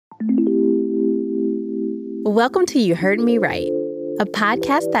Welcome to You Heard Me Right, a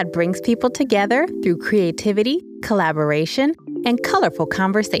podcast that brings people together through creativity, collaboration, and colorful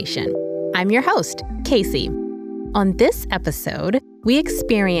conversation. I'm your host, Casey. On this episode, we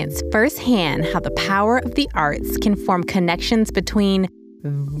experience firsthand how the power of the arts can form connections between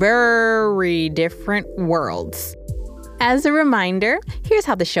very different worlds. As a reminder, here's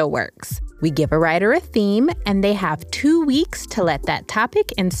how the show works. We give a writer a theme, and they have 2 weeks to let that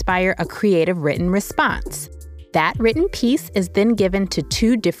topic inspire a creative written response. That written piece is then given to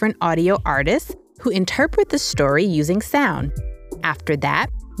 2 different audio artists who interpret the story using sound. After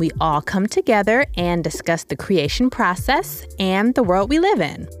that, we all come together and discuss the creation process and the world we live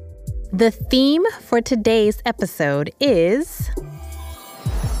in. The theme for today's episode is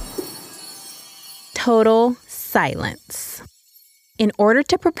total silence. In order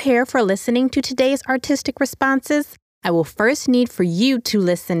to prepare for listening to today's artistic responses, I will first need for you to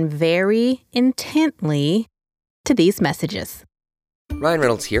listen very intently to these messages. Ryan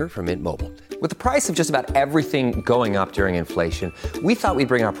Reynolds here from Mint Mobile. With the price of just about everything going up during inflation, we thought we'd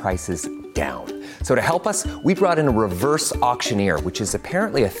bring our prices down. So to help us, we brought in a reverse auctioneer, which is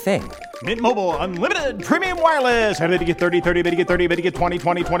apparently a thing. Mint Mobile Unlimited Premium Wireless. How to get 30, 30, bit to get 30, bit to get 20,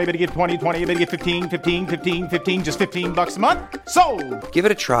 20, 20, bit to get 20, 20, bit to get 15, 15, 15, 15, just $15 a month? Sold! Give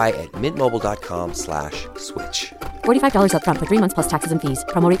it a try at mintmobile.com/switch. $45 up front for 3 months plus taxes and fees.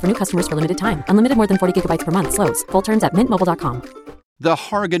 Promo rate for new customers for limited time. Unlimited more than 40 gigabytes per month slows. Full terms at mintmobile.com. The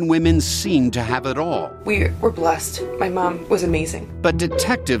Hargan women seemed to have it all. We were blessed. My mom was amazing. But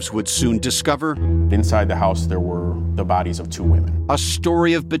detectives would soon discover Inside the house, there were the bodies of 2 women. a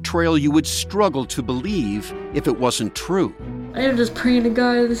story of betrayal you would struggle to believe if it wasn't true. I am just praying to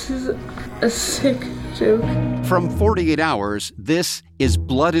God, this is a sick joke. From 48 Hours, this is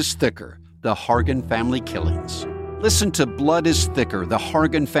Blood is Thicker, the Hargan Family Killings. Listen to Blood is Thicker, the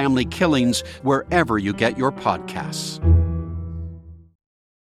Hargan Family Killings, wherever you get your podcasts.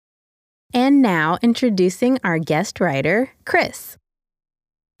 And now, introducing our guest writer, Chris.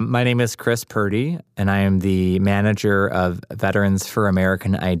 My name is Chris Purdy, and I am the manager of Veterans for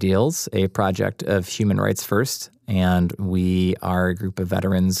American Ideals, a project of Human Rights First. And we are a group of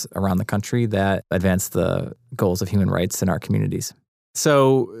veterans around the country that advance the goals of human rights in our communities.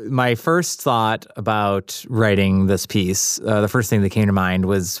 So my first thought about writing this piece, the first thing that came to mind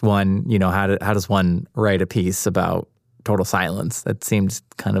was one, how does one write a piece about total silence? That seemed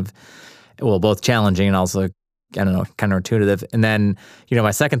kind of, both challenging and also, counterintuitive. And then,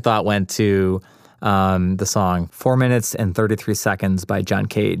 my second thought went to the song 4 minutes and 33 seconds by John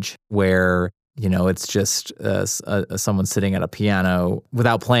Cage, where, it's just someone sitting at a piano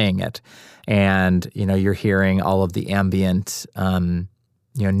without playing it. And, you're hearing all of the ambient,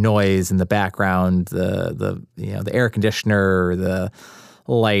 noise in the background, the air conditioner, the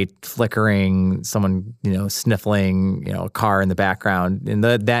light flickering, someone, sniffling, a car in the background, and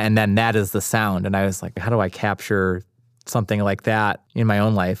then that is the sound. And I was like, how do I capture something like that in my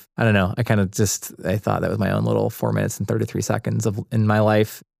own life? I don't know. I thought that was my own little 4 minutes and 33 seconds in my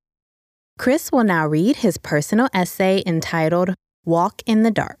life. Chris will now read his personal essay entitled Walk in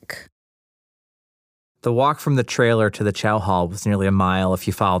the Dark. The walk from the trailer to the chow hall was nearly a mile if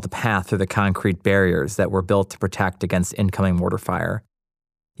you followed the path through the concrete barriers that were built to protect against incoming mortar fire.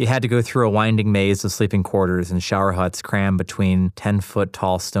 You had to go through a winding maze of sleeping quarters and shower huts crammed between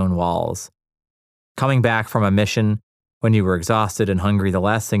 10-foot-tall stone walls. Coming back from a mission, when you were exhausted and hungry, the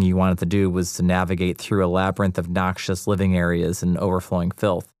last thing you wanted to do was to navigate through a labyrinth of noxious living areas and overflowing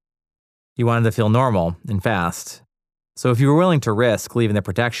filth. You wanted to feel normal and fast. So if you were willing to risk leaving the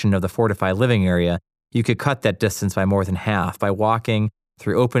protection of the fortified living area, you could cut that distance by more than half by walking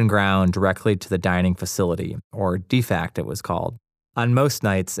through open ground directly to the dining facility, or DFACT it was called. On most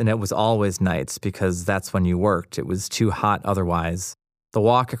nights, and it was always nights because that's when you worked, it was too hot otherwise. The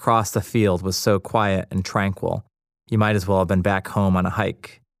walk across the field was so quiet and tranquil, you might as well have been back home on a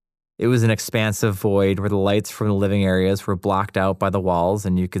hike. It was an expansive void where the lights from the living areas were blocked out by the walls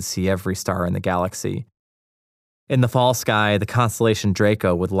and you could see every star in the galaxy. In the fall sky, the constellation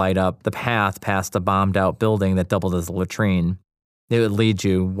Draco would light up the path past a bombed-out building that doubled as a latrine. It would lead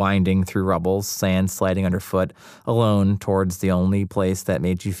you, winding through rubble, sand sliding underfoot, alone towards the only place that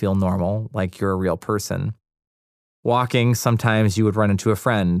made you feel normal, like you're a real person. Walking, sometimes you would run into a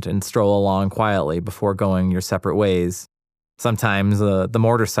friend and stroll along quietly before going your separate ways. Sometimes the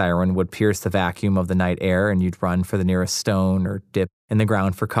mortar siren would pierce the vacuum of the night air and you'd run for the nearest stone or dip in the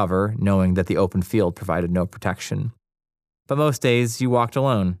ground for cover, knowing that the open field provided no protection. But most days you walked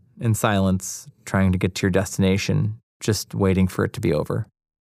alone, in silence, trying to get to your destination, just waiting for it to be over.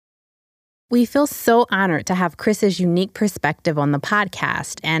 We feel so honored to have Chris's unique perspective on the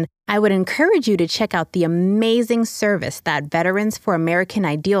podcast, and I would encourage you to check out the amazing service that Veterans for American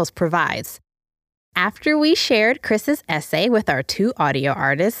Ideals provides. After we shared Chris's essay with our 2 audio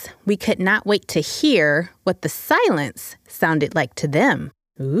artists, we could not wait to hear what the silence sounded like to them.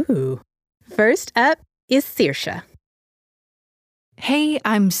 Ooh. First up is Seersha. Hey,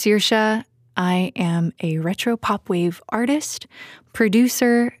 I'm Seersha. I am a retro pop wave artist,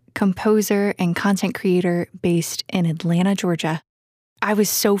 producer, composer, and content creator based in Atlanta, Georgia. I was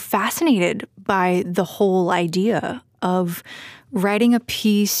so fascinated by the whole idea of writing a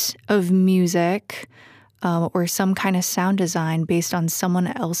piece of music or some kind of sound design based on someone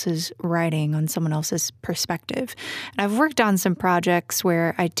else's writing, on someone else's perspective. And I've worked on some projects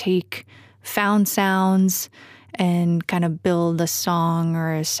where I take found sounds and kind of build a song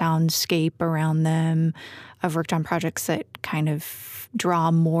or a soundscape around them. I've worked on projects that kind of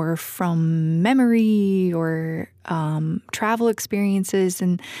draw more from memory or travel experiences.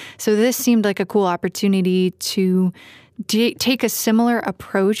 And so this seemed like a cool opportunity to take a similar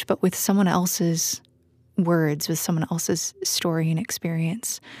approach, but with someone else's words, with someone else's story and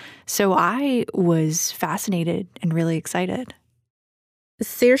experience. So I was fascinated and really excited.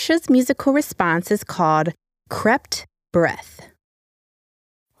 Seersha's musical response is called Crept Breath.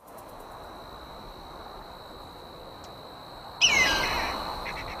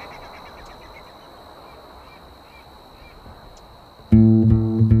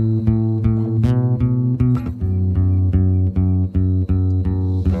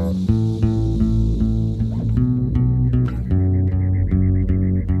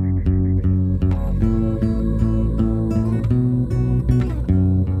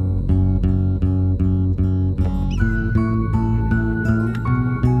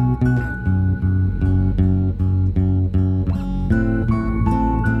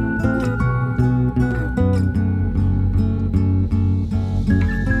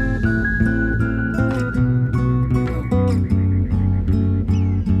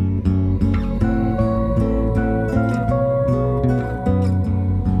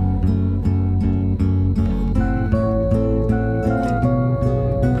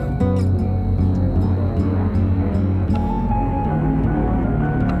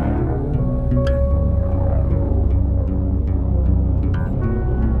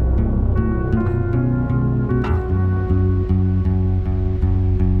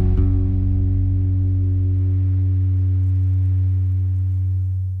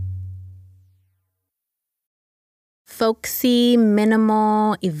 Folksy,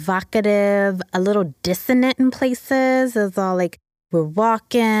 minimal, evocative, a little dissonant in places. It's all like, we're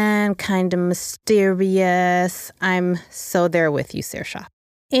walking, kind of mysterious. I'm so there with you, Seersha.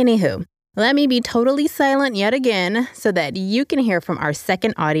 Anywho, let me be totally silent yet again so that you can hear from our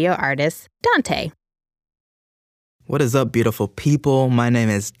second audio artist, DonTae. What is up, beautiful people? My name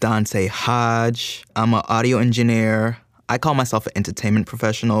is DonTae Hodge. I'm an audio engineer. I call myself an entertainment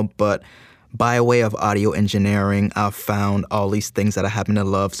professional, but by way of audio engineering, I've found all these things that I happen to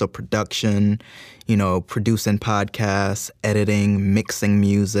love. So production, producing podcasts, editing, mixing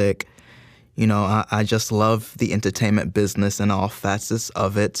music. I just love the entertainment business and all facets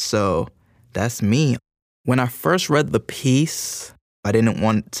of it. So that's me. When I first read the piece, I didn't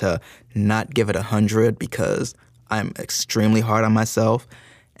want to not give it 100 because I'm extremely hard on myself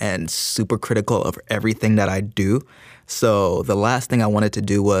and super critical of everything that I do. So the last thing I wanted to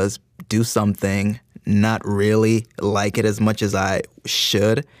do was do something, not really like it as much as I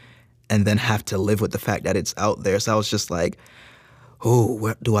should, and then have to live with the fact that it's out there. So I was just like, oh,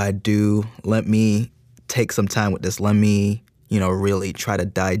 what do I do? Let me take some time with this. Let me, really try to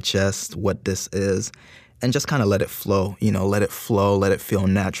digest what this is and just kind of let it flow, let it flow, let it feel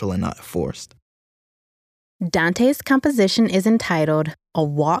natural and not forced. DonTae's composition is entitled A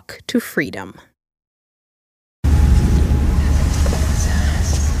Walk to Freedom.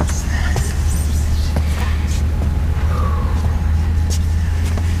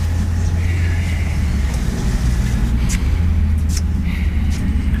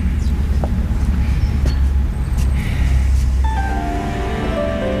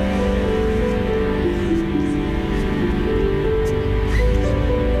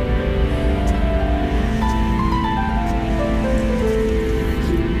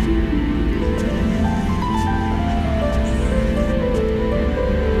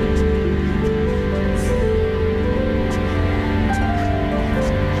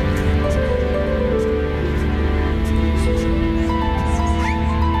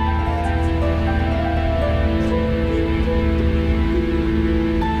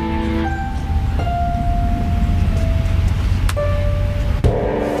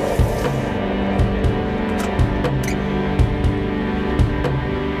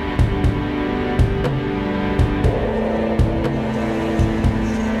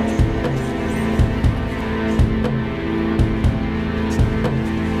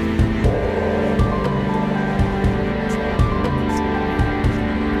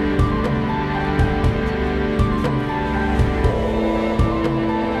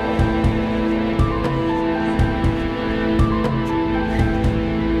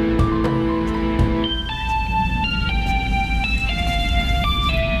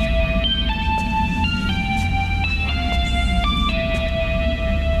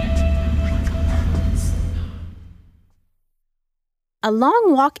 A long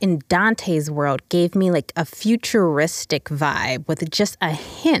walk in DonTae's world gave me like a futuristic vibe with just a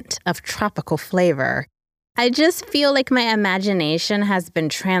hint of tropical flavor. I just feel like my imagination has been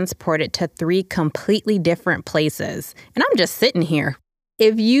transported to 3 completely different places, and I'm just sitting here.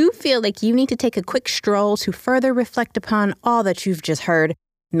 If you feel like you need to take a quick stroll to further reflect upon all that you've just heard,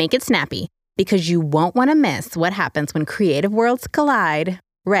 make it snappy, because you won't want to miss what happens when creative worlds collide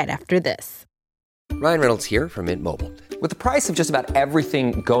right after this. Ryan Reynolds here from Mint Mobile. With the price of just about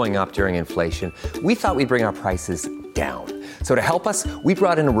everything going up during inflation, we thought we'd bring our prices down. So to help us, we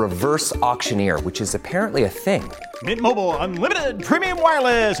brought in a reverse auctioneer, which is apparently a thing. Mint Mobile Unlimited Premium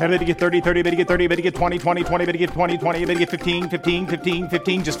Wireless. How to get 30, 30, bit to get 30, bit to get 20, 20, 20, bit to get 20, 20, bit to get 15, 15, 15,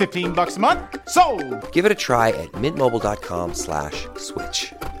 15, just $15 a month? Sold! Give it a try at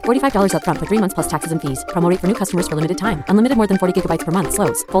mintmobile.com/switch. $45 up front for 3 months plus taxes and fees. Promo rate for new customers for limited time. Unlimited more than 40 gigabytes per month.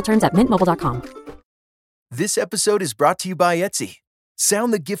 Slows full terms at mintmobile.com. This episode is brought to you by Etsy.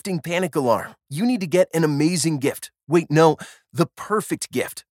 Sound the gifting panic alarm. You need to get an amazing gift. Wait, no, the perfect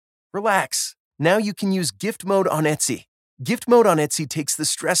gift. Relax. Now you can use gift mode on Etsy. Gift mode on Etsy takes the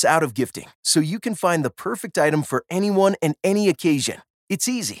stress out of gifting, so you can find the perfect item for anyone and any occasion. It's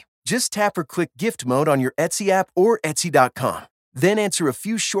easy. Just tap or click gift mode on your Etsy app or Etsy.com. Then answer a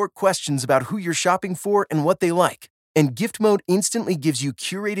few short questions about who you're shopping for and what they like. And gift mode instantly gives you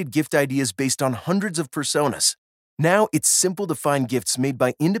curated gift ideas based on hundreds of personas. Now it's simple to find gifts made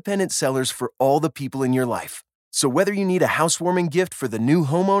by independent sellers for all the people in your life. So whether you need a housewarming gift for the new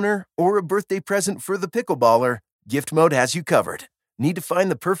homeowner or a birthday present for the pickleballer, gift mode has you covered. Need to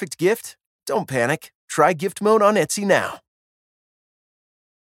find the perfect gift? Don't panic. Try gift mode on Etsy now.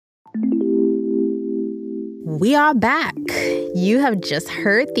 We are back. You have just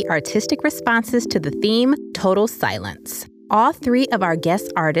heard the artistic responses to the theme, Total Silence. All 3 of our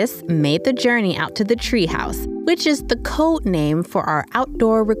guest artists made the journey out to the treehouse, which is the code name for our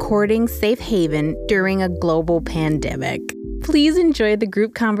outdoor recording safe haven during a global pandemic. Please enjoy the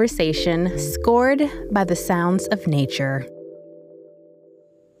group conversation scored by the sounds of nature.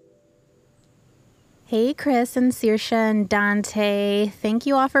 Hey, Chris and Seersha and DonTae. Thank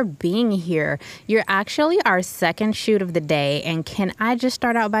you all for being here. You're actually our second shoot of the day, and can I just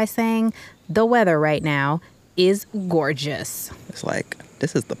start out by saying the weather right now is gorgeous. It's like,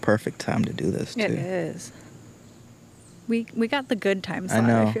 this is the perfect time to do this, too. It is. We got the good time slot,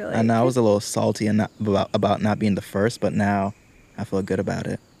 I feel like. I know. I was a little salty about not being the first, but now I feel good about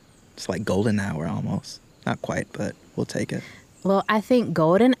it. It's like golden hour almost. Not quite, but we'll take it. Well, I think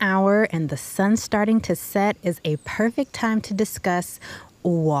golden hour and the sun starting to set is a perfect time to discuss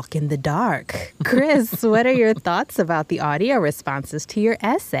walk in the dark. Chris, what are your thoughts about the audio responses to your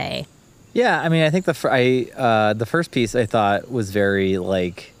essay? Yeah, I mean, I think the first piece I thought was very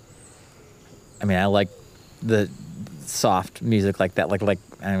like, I mean, I like the soft music like that, like I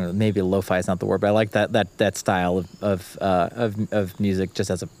don't know, maybe lo-fi is not the word, but I like that style of music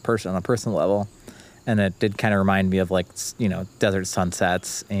just as a person on a personal level. And it did kind of remind me of like, you know, desert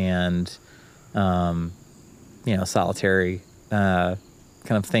sunsets and, you know, solitary kind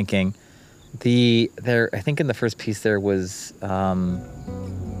of thinking. I think in the first piece there was like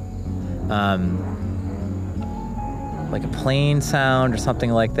a plane sound or something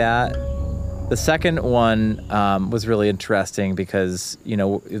like that. The second one was really interesting because, you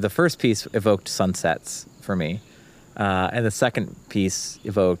know, the first piece evoked sunsets for me. And the second piece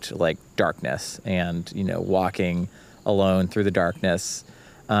evoked like darkness and, you know, walking alone through the darkness.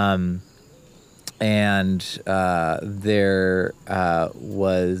 And there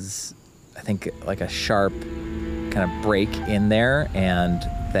was, I think, like a sharp kind of break in there, and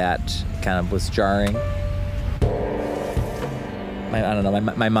that kind of was jarring. I don't know,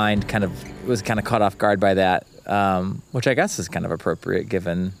 my mind kind of was kind of caught off guard by that. Which I guess is kind of appropriate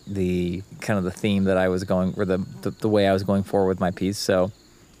given the kind of the theme that I was going, or the way I was going forward with my piece. So,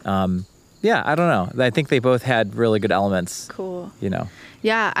 yeah, I don't know. I think they both had really good elements. Cool. You know.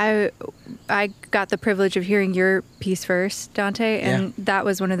 Yeah, I got the privilege of hearing your piece first, DonTae, and that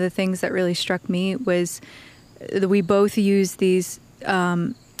was one of the things that really struck me was that we both use these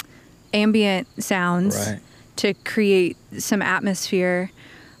ambient sounds to create some atmosphere,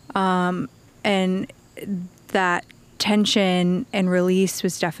 and that tension and release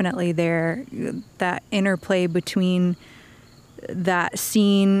was definitely there. That interplay between that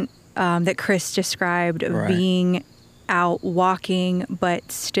scene that Chris described of being out walking,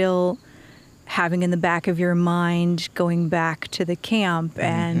 but still having in the back of your mind going back to the camp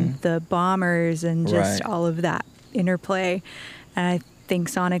and the bombers and just all of that interplay. And I think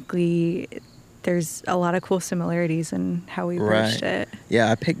sonically there's a lot of cool similarities in how we approached it.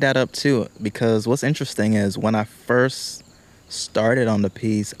 Yeah, I picked that up too, because what's interesting is when I first started on the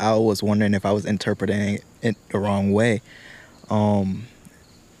piece, I was wondering if I was interpreting it the wrong way.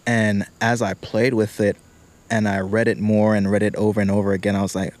 And as I played with it and I read it more and read it over and over again, I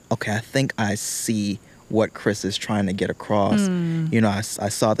was like, okay, I think I see what Chris is trying to get across. You know, I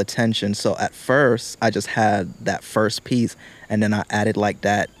saw the tension. So at first, I just had that first piece, and then I added like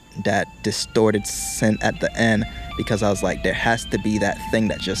that distorted synth at the end, because I was like, there has to be that thing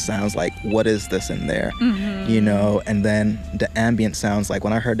that just sounds like, what is this in there? You know, and then the ambient sounds, like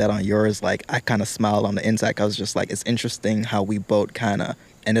when I heard that on yours, like I kind of smiled on the inside. I was just like, it's interesting how we both kind of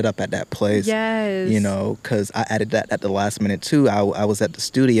ended up at that place. Yes. You know, because I added that at the last minute too. I was at the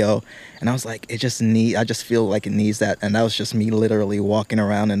studio and I was like, I just feel like it needs that. And that was just me literally walking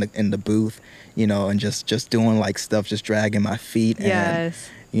around in the booth, you know, and just doing like stuff, just dragging my feet. Yes.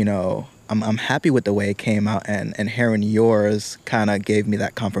 And, you know, I'm happy with the way it came out, and hearing yours kind of gave me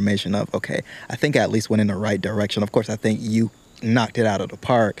that confirmation of, okay, I think I at least went in the right direction. Of course, I think you knocked it out of the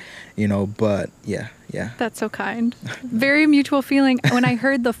park, you know, but yeah. That's so kind. Very mutual feeling. When I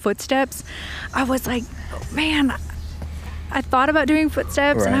heard the footsteps, I was like, oh, man, I thought about doing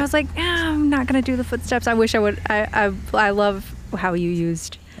footsteps, and I was like, I'm not going to do the footsteps. I wish I would. I love how you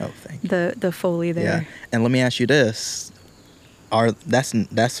used the Foley there. Yeah. And let me ask you this.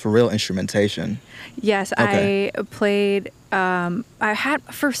 That's real instrumentation. Yes, okay. I played.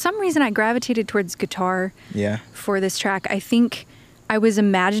 For some reason, I gravitated towards guitar. Yeah. For this track, I think I was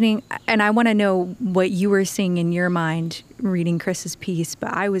imagining, and I want to know what you were seeing in your mind reading Chris's piece.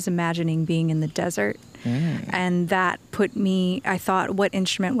 But I was imagining being in the desert, and that put me. I thought, what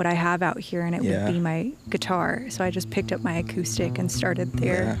instrument would I have out here? And it would be my guitar. So I just picked up my acoustic and started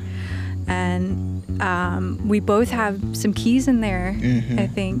there. Yeah. And we both have some keys in there, I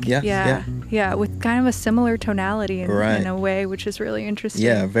think. Yeah, with kind of a similar tonality in a way, which is really interesting.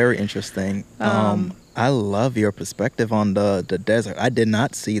 Yeah, very interesting. I love your perspective on the desert. I did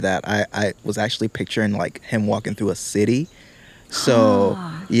not see that. I was actually picturing like him walking through a city. So,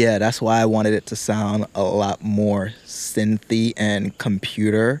 yeah, that's why I wanted it to sound a lot more synthy and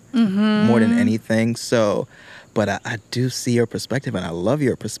computer more than anything. So... But I do see your perspective, and I love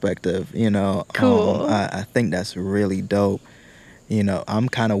your perspective, you know. Cool. I think that's really dope. You know, I'm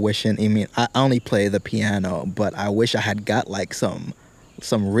kind of wishing, I only play the piano, but I wish I had got like some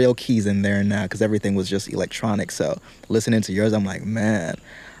real keys in there now, because everything was just electronic. So listening to yours, I'm like, man,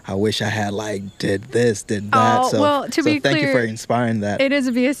 I wish I had like did this, did that. Thank you for inspiring that. It is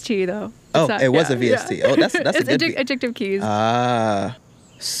a VST though. It was a VST. Yeah. Oh, that's it's a good addictive keys.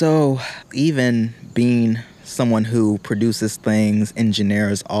 So even being someone who produces things,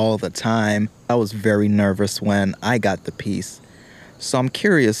 engineers all the time, I was very nervous when I got the piece. So I'm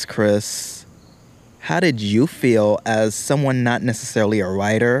curious, Chris, how did you feel as someone not necessarily a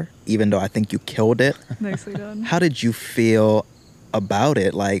writer, even though I think you killed it? Nicely done. How did you feel about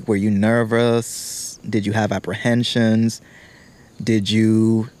it? Like, were you nervous? Did you have apprehensions? Did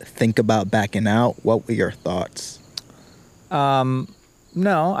you think about backing out? What were your thoughts? No,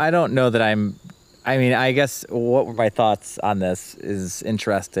 I don't know that I guess what were my thoughts on this is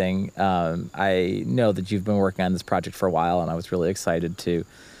interesting. I know that you've been working on this project for a while, and I was really excited to,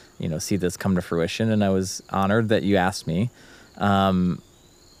 see this come to fruition. And I was honored that you asked me.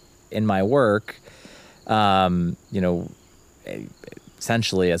 In my work,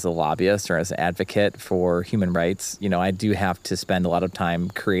 essentially as a lobbyist or as an advocate for human rights, I do have to spend a lot of time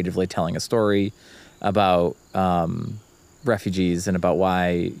creatively telling a story about refugees and about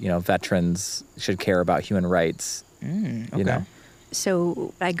why, veterans should care about human rights, okay.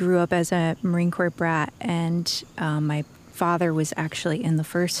 So I grew up as a Marine Corps brat, and my father was actually in the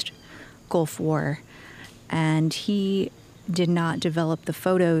first Gulf War, and he did not develop the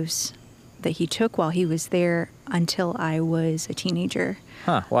photos that he took while he was there until I was a teenager.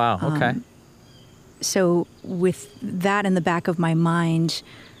 Huh, wow, okay. So with that in the back of my mind,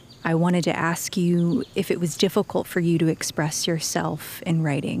 I wanted to ask you if it was difficult for you to express yourself in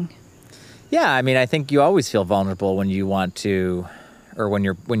writing. Yeah, I think you always feel vulnerable when you want to, or when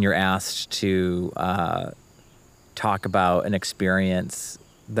you're asked to talk about an experience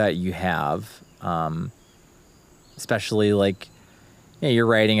that you have, especially like you're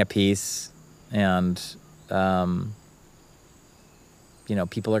writing a piece and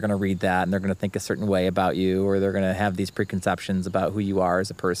people are going to read that and they're going to think a certain way about you, or they're going to have these preconceptions about who you are as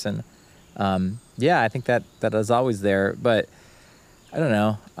a person. I think that is always there, but I don't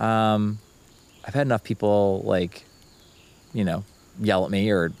know. I've had enough people yell at me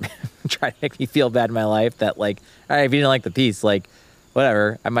or try to make me feel bad in my life that all right, if you didn't like the piece,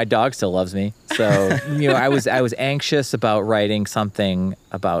 whatever. My dog still loves me. So, I was anxious about writing something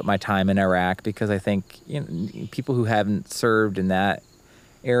about my time in Iraq because I think people who haven't served in that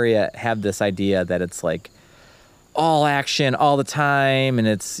area have this idea that it's like all action all the time, and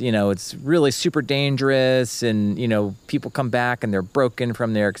it's it's really super dangerous, and people come back and they're broken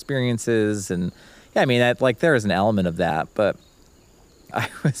from their experiences, and there is an element of that, but I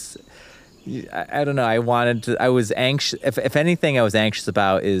don't know. I was anxious. If anything, I was anxious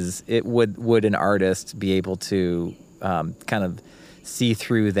about is would an artist be able to kind of see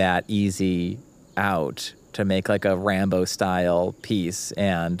through that easy out to make like a Rambo style piece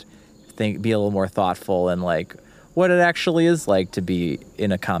and be a little more thoughtful and like what it actually is like to be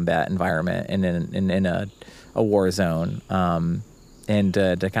in a combat environment and in a war zone, and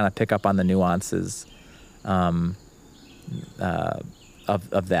to kind of pick up on the nuances of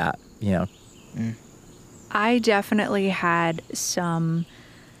that. I definitely had some,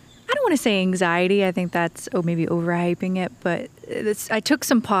 I don't want to say anxiety. I think that's maybe overhyping it, but I took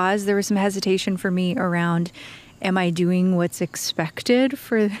some pause. There was some hesitation for me around, am I doing what's expected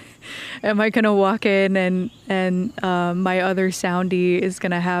am I going to walk in and my other soundy is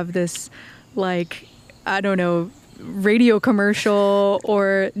going to have this, like, I don't know, radio commercial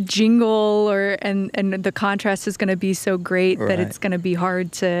or jingle and the contrast is going to be so great that it's going to be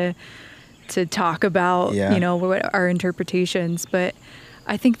hard to talk about, what our interpretations. But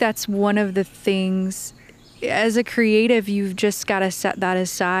I think that's one of the things, as a creative, you've just got to set that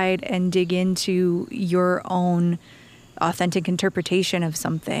aside and dig into your own authentic interpretation of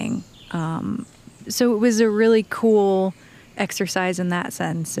something. So it was a really cool exercise in that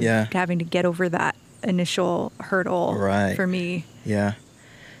sense, of having to get over that initial hurdle for me. Yeah.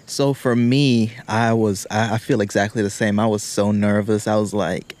 So for me, I feel exactly the same. I was so nervous. I was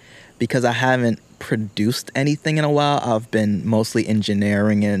like, because I haven't produced anything in a while, I've been mostly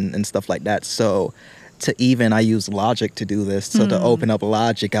engineering and stuff like that. So I use Logic to do this. So to open up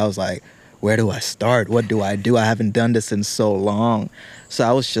Logic, I was like, where do I start? What do? I haven't done this in so long.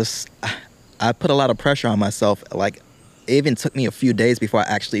 So I put a lot of pressure on myself. Like, it even took me a few days before I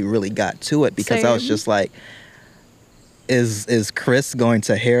actually really got to it, because I was just like, is Chris going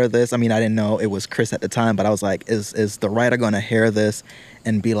to hear this? I mean, I didn't know it was Chris at the time, but I was like, is the writer going to hear this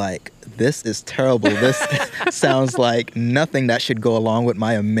and be like, this is terrible. This sounds like nothing that should go along with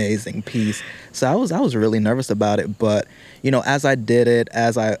my amazing piece. So I was really nervous about it. But, as I did it,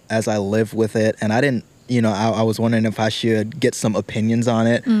 as I lived with it, and I didn't, I was wondering if I should get some opinions on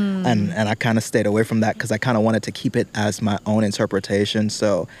it. And I kind of stayed away from that because I kind of wanted to keep it as my own interpretation.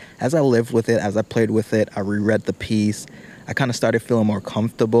 So as I lived with it, as I played with it, I reread the piece. I kind of started feeling more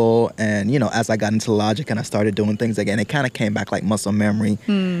comfortable. And, as I got into Logic and I started doing things again, it kind of came back like muscle memory.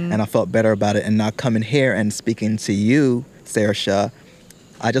 And I felt better about it. And now coming here and speaking to you, Seersha,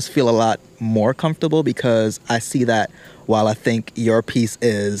 I just feel a lot more comfortable, because I see that while I think your piece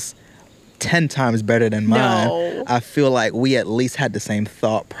is 10 times better than mine, I feel like we at least had the same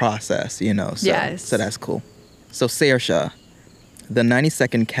thought process, So that's cool. So Seersha, the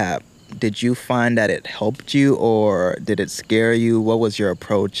 90-second cap, did you find that it helped you or did it scare you? What was your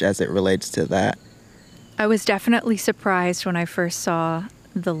approach as it relates to that? I was definitely surprised when I first saw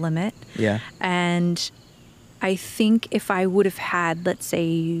the limit. Yeah. And I think if I would have had, let's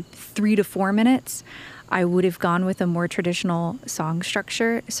say, 3 to 4 minutes, I would have gone with a more traditional song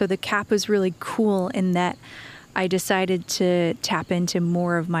structure. So the cap was really cool in that I decided to tap into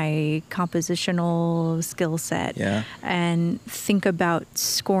more of my compositional skill set and think about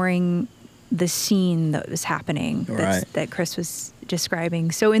scoring the scene that was happening that Chris was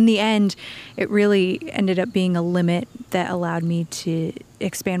describing. So in the end, it really ended up being a limit that allowed me to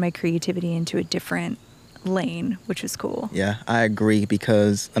expand my creativity into a different lane, which was cool. Yeah, I agree,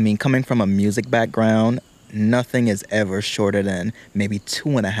 because, coming from a music background, nothing is ever shorter than maybe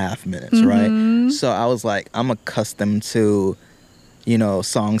 2.5 minutes, right? So I was like, I'm accustomed to,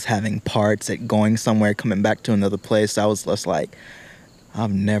 songs having parts, it going somewhere, coming back to another place. So I was just like,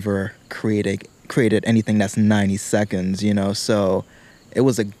 I've never created anything that's 90 seconds, So it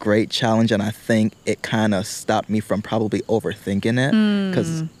was a great challenge, and I think it kind of stopped me from probably overthinking it,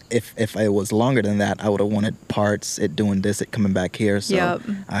 because if it was longer than that, I would have wanted parts, it doing this, it coming back here. So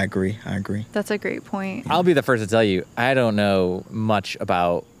I agree. That's a great point. I'll be the first to tell you, I don't know much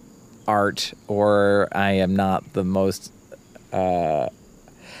about art, or I am not the most, I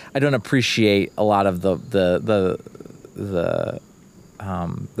don't appreciate a lot of the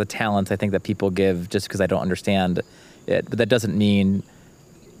talents I think that people give just because I don't understand it. But that doesn't mean,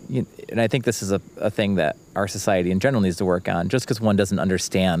 and I think this is a thing that our society in general needs to work on. Just because one doesn't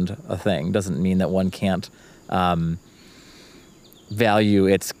understand a thing doesn't mean that one can't value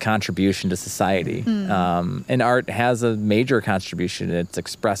its contribution to society. And art has a major contribution. It's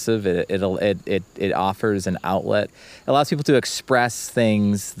expressive. It offers an outlet. It allows people to express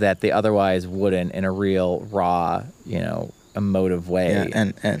things that they otherwise wouldn't in a real, raw, emotive way.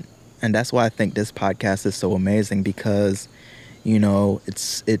 Yeah, and that's why I think this podcast is so amazing, because,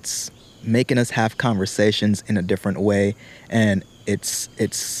 it's making us have conversations in a different way, and it's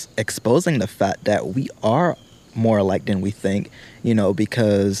exposing the fact that we are more alike than we think,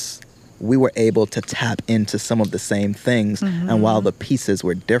 because we were able to tap into some of the same things. And while the pieces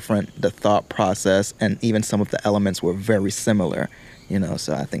were different, the thought process and even some of the elements were very similar,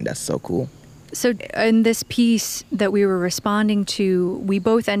 so I think that's so cool. So in this piece that we were responding to, we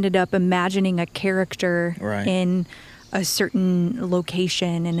both ended up imagining a character in a certain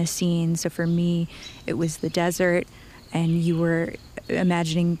location in a scene. So for me, it was the desert, and you were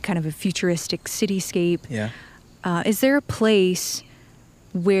imagining kind of a futuristic cityscape. Yeah. Is there a place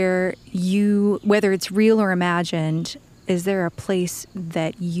where whether it's real or imagined, is there a place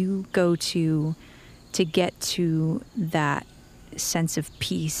that you go to get to that sense of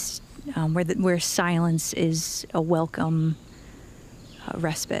peace, where silence is a welcome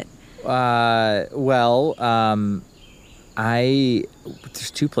respite? There's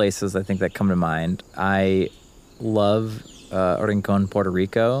two places I think that come to mind. I love Rincon, Puerto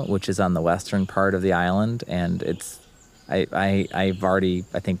Rico, which is on the western part of the island, and I've already,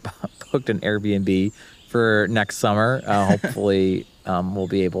 I think, booked an Airbnb for next summer. Hopefully, we can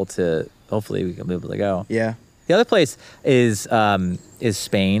be able to go. Yeah. The other place is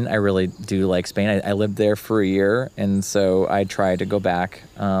Spain. I really do like Spain. I lived there for a year, and so I try to go back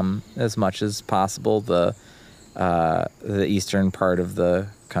as much as possible. The eastern part of the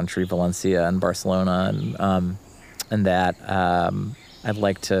country, Valencia and Barcelona, and that I'd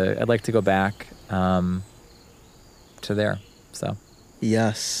like to go back to there. So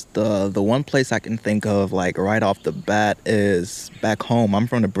yes, the one place I can think of like right off the bat is back home. I'm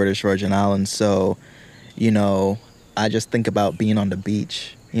from the British Virgin Islands, so I just think about being on the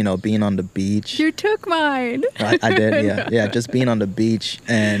beach. Being on the beach. You took mine. I did, yeah, just being on the beach,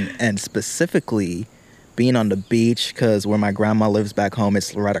 and specifically being on the beach, because where my grandma lives back home,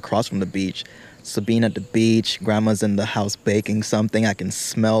 it's right across from the beach. So being at the beach, grandma's in the house baking something, I can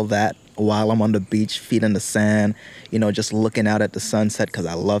smell that while I'm on the beach, feet in the sand, just looking out at the sunset, because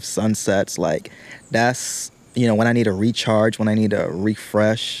I love sunsets. Like, that's, when I need to recharge, when I need to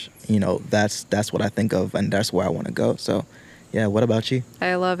refresh, that's what I think of, and that's where I want to go. So, yeah, what about you?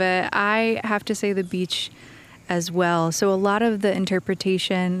 I love it. I have to say the beach as well. So a lot of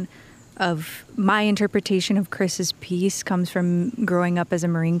my interpretation of Chris's piece comes from growing up as a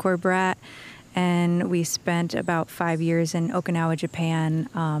Marine Corps brat. And we spent about 5 years in Okinawa, Japan,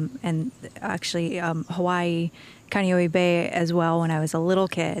 and actually Hawaii, Kaneohe Bay as well when I was a little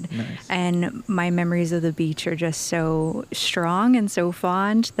kid. Nice. And my memories of the beach are just so strong and so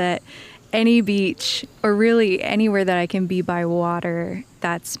fond that any beach, or really anywhere that I can be by water,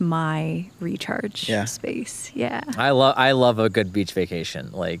 that's my recharge space. Yeah. I love a good beach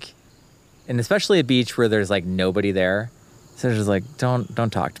vacation, and especially a beach where there's nobody there. So it's just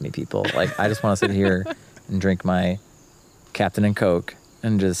don't talk to me, people. I just want to sit here and drink my Captain and Coke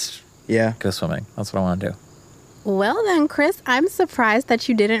and just go swimming. That's what I want to do. Well then, Chris, I'm surprised that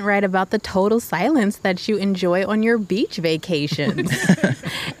you didn't write about the total silence that you enjoy on your beach vacations.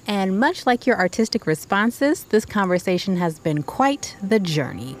 And much like your artistic responses, this conversation has been quite the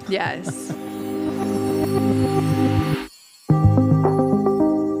journey. Yes.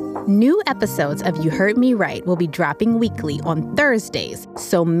 New episodes of You Heard Me Right will be dropping weekly on Thursdays,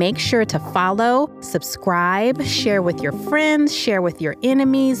 so make sure to follow, subscribe, share with your friends, share with your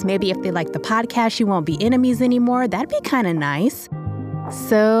enemies. Maybe if they like the podcast, you won't be enemies anymore. That'd be kind of nice.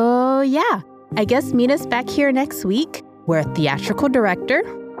 So yeah, I guess meet us back here next week, where a theatrical director,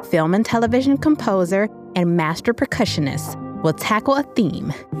 film and television composer, and master percussionist will tackle a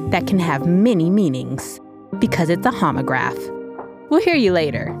theme that can have many meanings, because it's a homograph. We'll hear you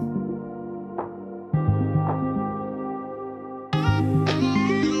later.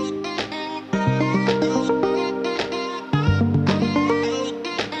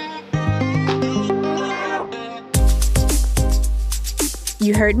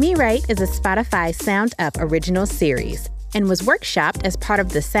 You Heard Me Right is a Spotify Sound Up original series and was workshopped as part of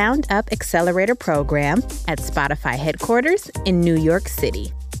the Sound Up Accelerator program at Spotify headquarters in New York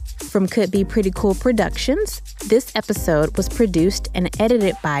City. From Could Be Pretty Cool Productions, this episode was produced and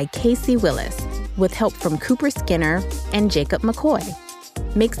edited by Casey Willis, with help from Cooper Skinner and Jacob McCoy.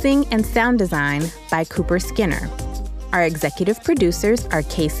 Mixing and sound design by Cooper Skinner. Our executive producers are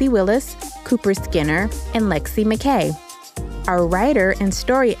Casey Willis, Cooper Skinner, and Lexi McKay. Our writer and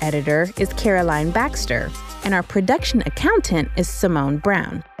story editor is Caroline Baxter, and our production accountant is Simone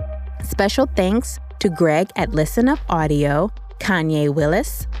Brown. Special thanks to Greg at Listen Up Audio, Kanye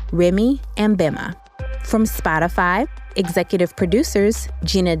Willis, Remy, and Bima. From Spotify, executive producers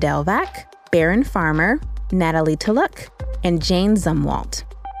Gina Delvac, Baron Farmer, Natalie Tulloch, and Jane Zumwalt.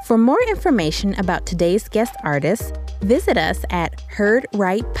 For more information about today's guest artists, visit us at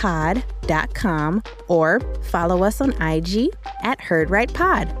heardrightpod.com or follow us on IG at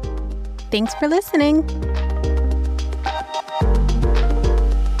heardrightpod. Thanks for listening.